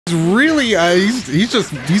really,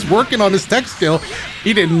 he's working on his tech skill.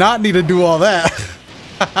 He did not need to do all that.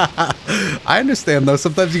 I understand though,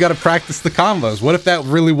 sometimes you gotta practice the combos. What if that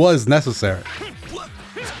really was necessary?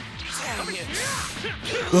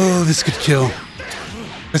 Oh, this could kill.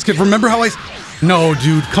 This could, remember how no,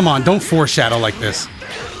 dude, come on, don't foreshadow like this.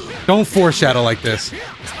 Don't foreshadow like this.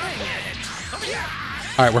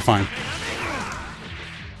 All right, we're fine.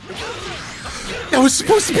 That was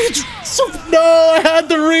supposed to be no, I had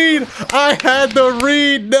to read. I had to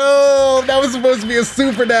read. No, that was supposed to be a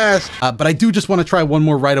super dash. But I do just want to try one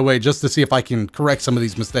more right away just to see if I can correct some of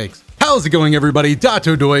these mistakes. How's it going, everybody?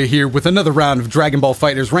 Dotodoya here with another round of Dragon Ball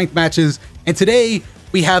FighterZ ranked matches. And today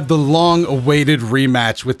we have the long-awaited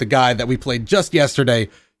rematch with the guy that we played just yesterday.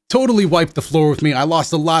 Totally wiped the floor with me. I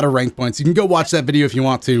lost a lot of rank points. You can go watch that video if you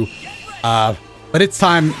want to. But it's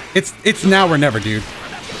time. It's now or never, dude.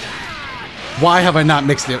 Why have I not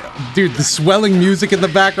mixed it? Dude, the swelling music in the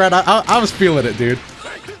background, I was feeling it, dude.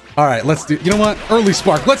 All right, let's do, you know what? Early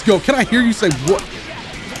spark, let's go. Can I hear you say what?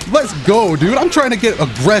 Let's go, dude. I'm trying to get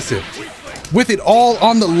aggressive with it all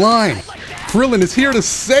on the line. Krillin is here to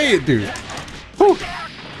say it, dude. Whew.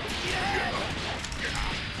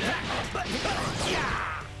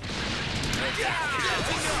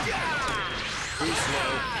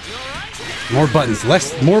 More buttons,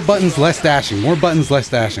 less dashing. More buttons, less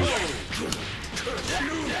dashing.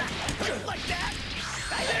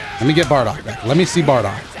 Let me get Bardock back. Let me see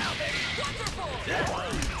Bardock.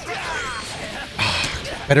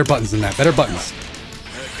 Better buttons than that. Better buttons.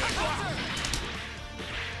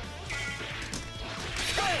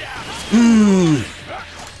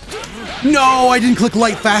 No, I didn't click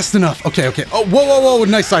light fast enough. Okay, okay. Oh, whoa, whoa, whoa.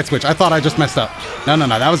 Nice side switch. I thought I just messed up. No, no,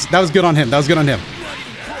 no. That was good on him. That was good on him.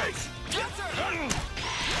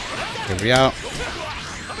 Here we out.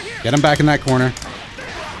 Get him back in that corner.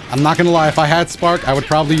 I'm not gonna lie, if I had Spark, I would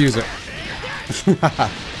probably use it.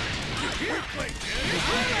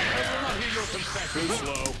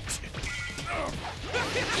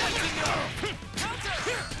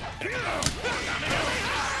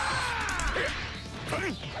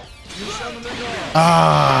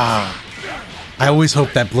 I always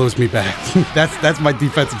hope that blows me back. that's my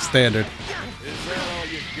defensive standard.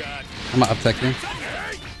 I'm gonna up tech here.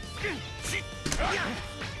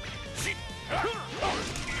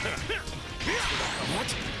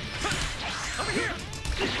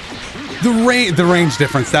 The range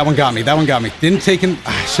difference, that one got me. That one got me. Didn't take him.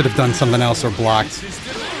 I should have done something else or blocked.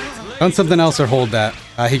 Done something else or hold that.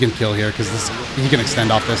 He can kill here because he can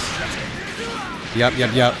extend off this. Yep,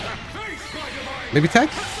 yep, yep. Maybe tech?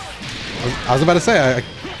 I was about to say, I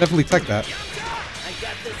definitely tech that.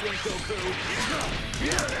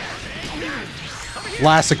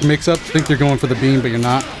 Classic mix-up. Think you're going for the beam, but you're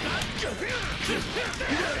not.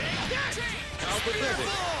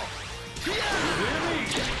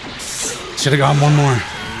 Should have gone one more.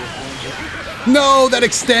 No, that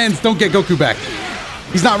extends. Don't get Goku back.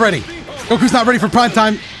 He's not ready. Goku's not ready for prime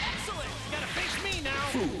time.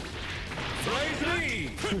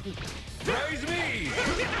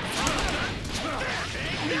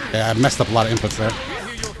 Yeah, I messed up a lot of inputs there.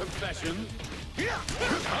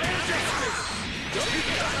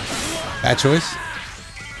 Bad choice.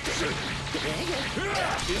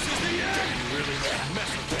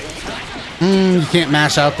 You can't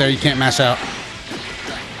mash out there. You can't mash out.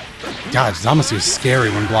 God, Zamasu is scary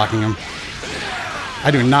when blocking him. I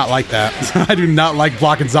do not like that. I do not like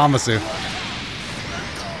blocking Zamasu.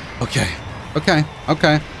 Okay. Okay.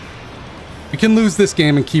 Okay. We can lose this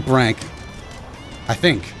game and keep rank. I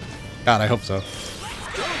think. God, I hope so.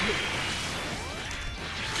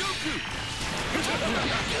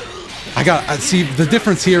 See, the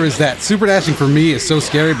difference here is that super dashing for me is so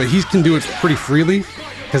scary, but he can do it pretty freely.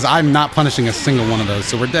 Because I'm not punishing a single one of those,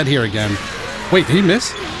 so we're dead here again. Wait, did he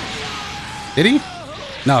miss? Did he?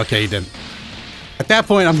 No, okay, he didn't. At that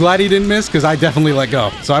point, I'm glad he didn't miss, because I definitely let go.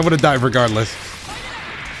 So I would have died regardless.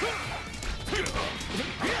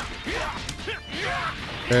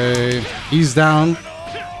 Okay, he's down.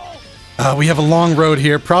 We have a long road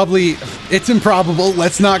here. Probably, it's improbable.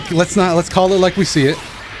 Let's call it like we see it.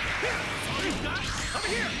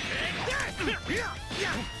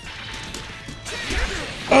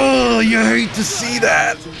 Oh, you hate to see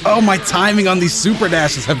that. Oh, my timing on these super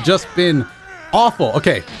dashes have just been awful.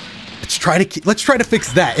 Okay, let's try to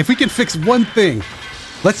fix that. If we can fix one thing,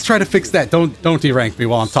 let's try to fix that. Don't derank me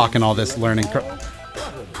while I'm talking all this learning.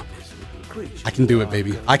 I can do it,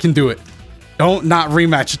 baby. I can do it. Don't not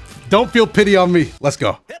rematch. Don't feel pity on me. Let's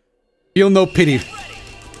go. Feel no pity.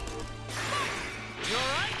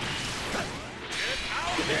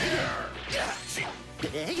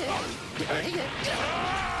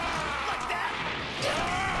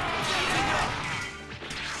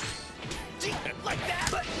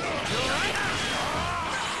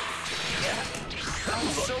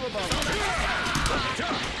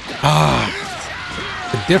 Ah,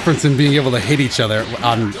 the difference in being able to hit each other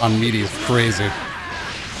on meaty is crazy.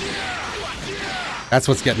 That's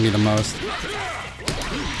what's getting me the most.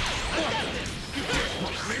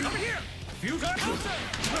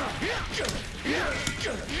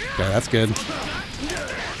 Okay, that's good.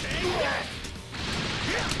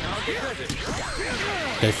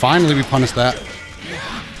 Okay, finally we punished that.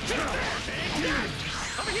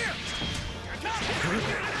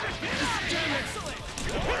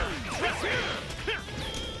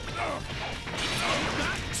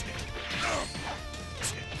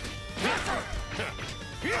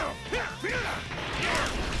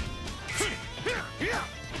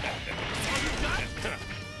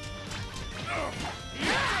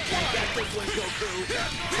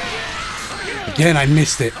 Again, I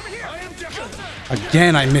missed it.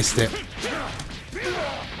 Again, I missed it.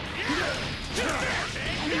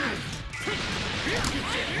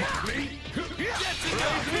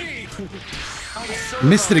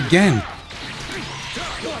 Missed it again.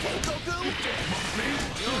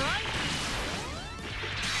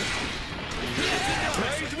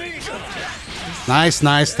 Nice,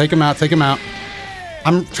 nice. Take him out, take him out.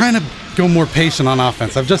 I'm trying to go more patient on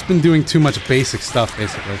offense. I've just been doing too much basic stuff,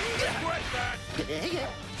 basically.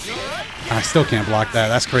 I still can't block that.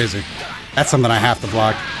 That's crazy. That's something I have to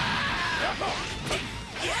block.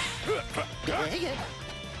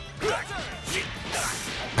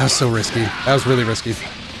 That was so risky. That was really risky.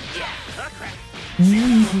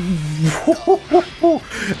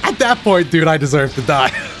 At that point, dude, I deserve to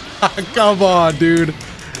die. Come on, dude.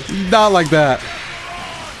 Not like that.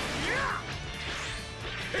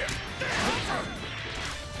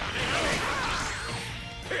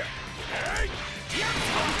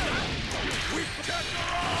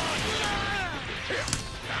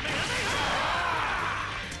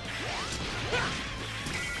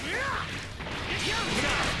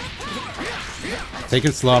 Take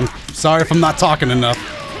it slow. I'm sorry if I'm not talking enough,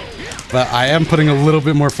 but I am putting a little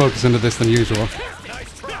bit more focus into this than usual.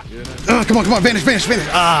 Oh, come on, come on, vanish, vanish, vanish.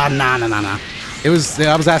 Ah, nah, nah, nah, nah. It was,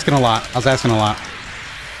 I was asking a lot. I was asking a lot.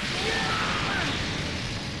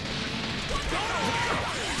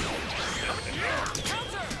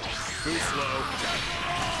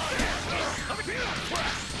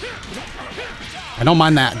 I don't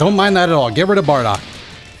mind that. Don't mind that at all. Get rid of Bardock.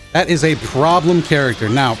 That is a problem character.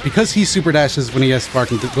 Now, because he super dashes when he has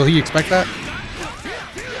Sparking, will he expect that?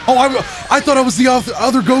 Oh, I thought I was the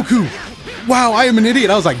other Goku. Wow, I am an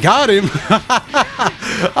idiot. I was like, got him.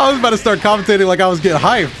 I was about to start commentating like I was getting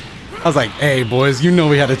hyped. I was like, hey, boys, you know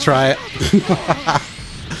we had to try it.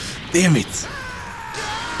 Damn it.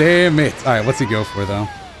 Damn it. All right, what's he go for, though?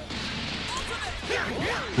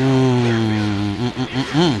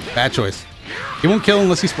 Bad choice. He won't kill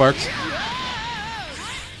unless he sparks.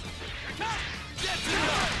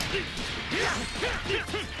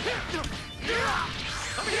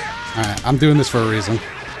 Alright, I'm doing this for a reason.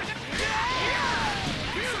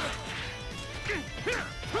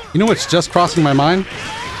 You know what's just crossing my mind?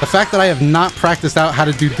 The fact that I have not practiced out how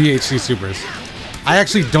to do DHC supers. I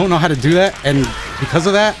actually don't know how to do that, and because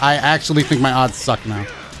of that, I actually think my odds suck now.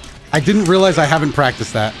 I didn't realize I haven't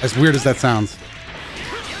practiced that, as weird as that sounds.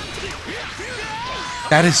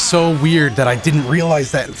 That is so weird that I didn't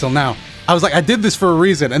realize that until now. I was like, I did this for a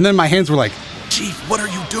reason, and then my hands were like, Chief, what are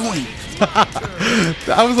you doing?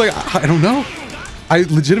 I was like, I don't know. I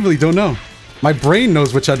legitimately don't know. My brain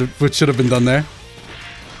knows what should have been done there.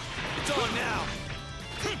 It's on now.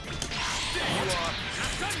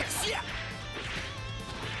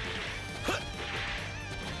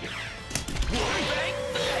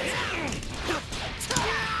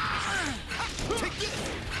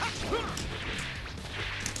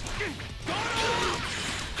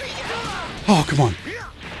 Oh, come on.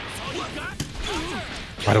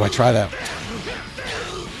 Why do I try that?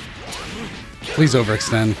 Please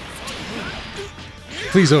overextend.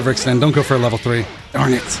 Please overextend. Don't go for a level 3.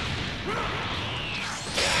 Darn it.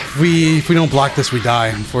 If we don't block this, we die,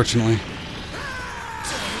 unfortunately.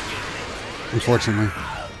 Unfortunately.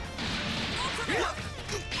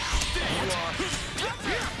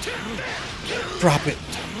 Drop it.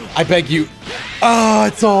 I beg you. Oh,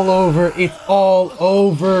 it's all over. It's all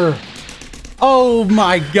over. Oh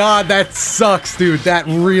my god, that sucks, dude. That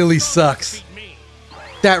really sucks.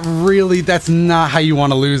 That's not how you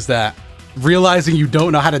want to lose that. Realizing you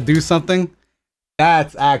don't know how to do something,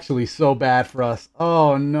 that's actually so bad for us.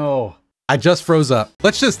 Oh no. I just froze up.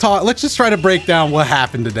 Let's just try to break down what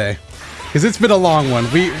happened today. Because it's been a long one.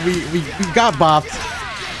 We got bopped.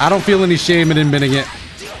 I don't feel any shame in admitting it.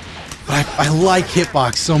 But I like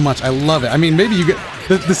Hitbox so much. I love it. I mean, maybe you get...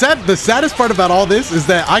 The saddest part about all this is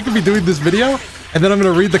that I could be doing this video And then I'm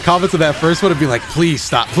gonna read the comments of that first one and be like, please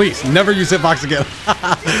stop, please, never use hitbox again.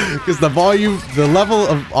 Because the volume, the level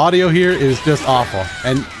of audio here is just awful.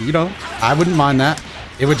 And, you know, I wouldn't mind that.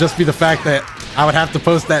 It would just be the fact that I would have to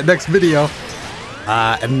post that next video.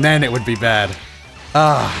 And then it would be bad.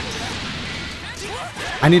 I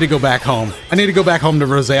need to go back home. I need to go back home to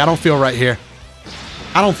Rosé. I don't feel right here.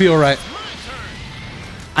 I don't feel right.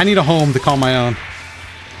 I need a home to call my own.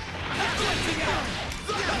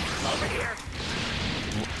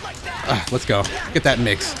 Let's go. Get that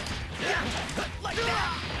mix.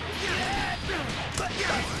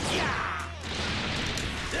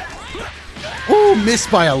 Ooh,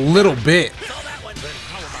 missed by a little bit.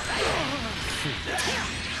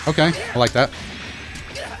 Okay, I like that.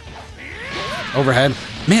 Overhead.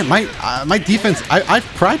 Man, my defense, I've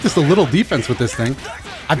practiced a little defense with this thing.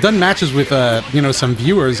 I've done matches with, you know, some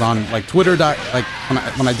viewers on, like, Twitter. Like,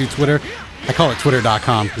 when I do Twitter, I call it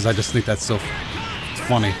twitter.com because I just think that's so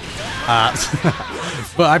funny.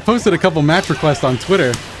 But I posted a couple match requests on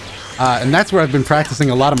Twitter, and that's where I've been practicing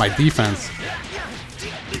a lot of my defense.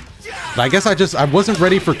 But I guess I wasn't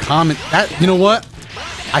ready for comment. You know what?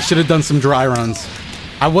 I should have done some dry runs.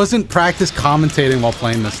 I wasn't practice commentating while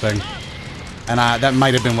playing this thing. And that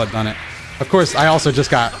might have been what done it. Of course, I also just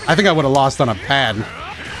got... I think I would have lost on a pad.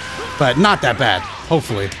 But not that bad,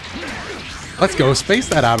 hopefully. Let's go. Space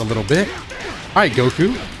that out a little bit. All right,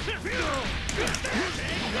 Goku.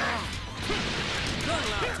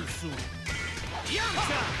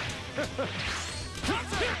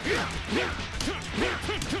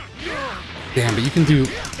 Damn, but you can do...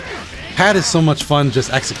 Pad is so much fun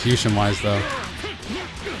just execution-wise, though.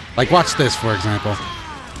 Like, watch this, for example.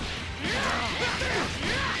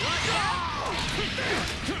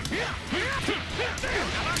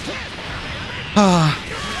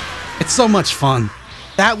 It's so much fun.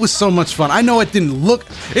 That was so much fun. I know it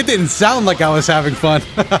didn't sound like I was having fun.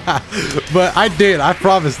 But I did, I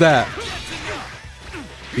promise that.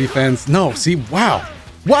 Defense, no, see, wow.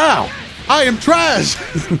 Wow, I am trash.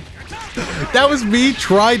 That was me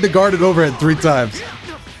trying to guard it overhead 3 times.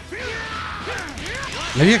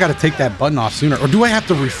 Maybe I gotta take that button off sooner. Or do I have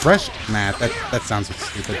to refresh? Nah, that sounds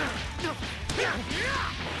stupid.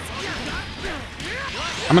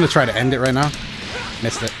 I'm gonna try to end it right now.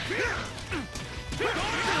 Missed it.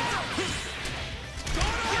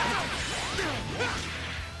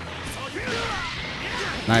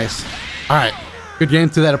 Nice. All right. Good game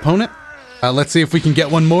to that opponent. Let's see if we can get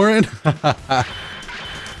one more in.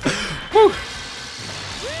 Whew.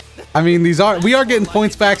 I mean, we are getting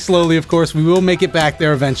points back slowly, of course. We will make it back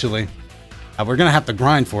there eventually. We're gonna have to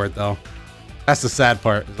grind for it, though. That's the sad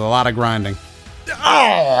part. There's a lot of grinding.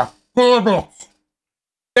 Oh, damn it!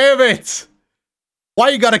 Damn it! Why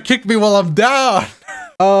you gotta kick me while I'm down?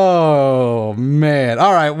 Oh, man.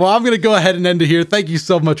 All right, well, I'm gonna go ahead and end it here. Thank you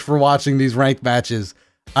so much for watching these ranked matches.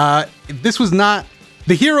 This was not...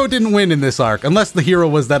 The hero didn't win in this arc, unless the hero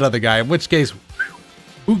was that other guy, in which case,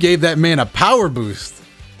 who gave that man a power boost?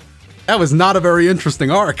 That was not a very interesting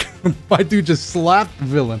arc. My dude just slapped the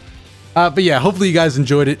villain. But yeah, hopefully you guys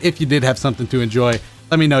enjoyed it. If you did have something to enjoy,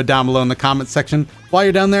 let me know down below in the comments section. While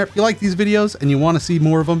you're down there, if you like these videos and you want to see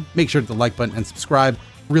more of them, make sure to hit the like button and subscribe.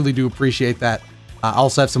 Really do appreciate that. I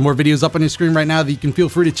also have some more videos up on your screen right now that you can feel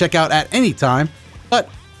free to check out at any time. But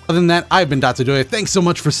other than that, I've been Dotodoya. Thanks so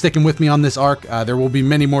much for sticking with me on this arc. There will be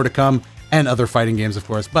many more to come and other fighting games, of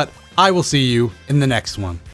course. But I will see you in the next one.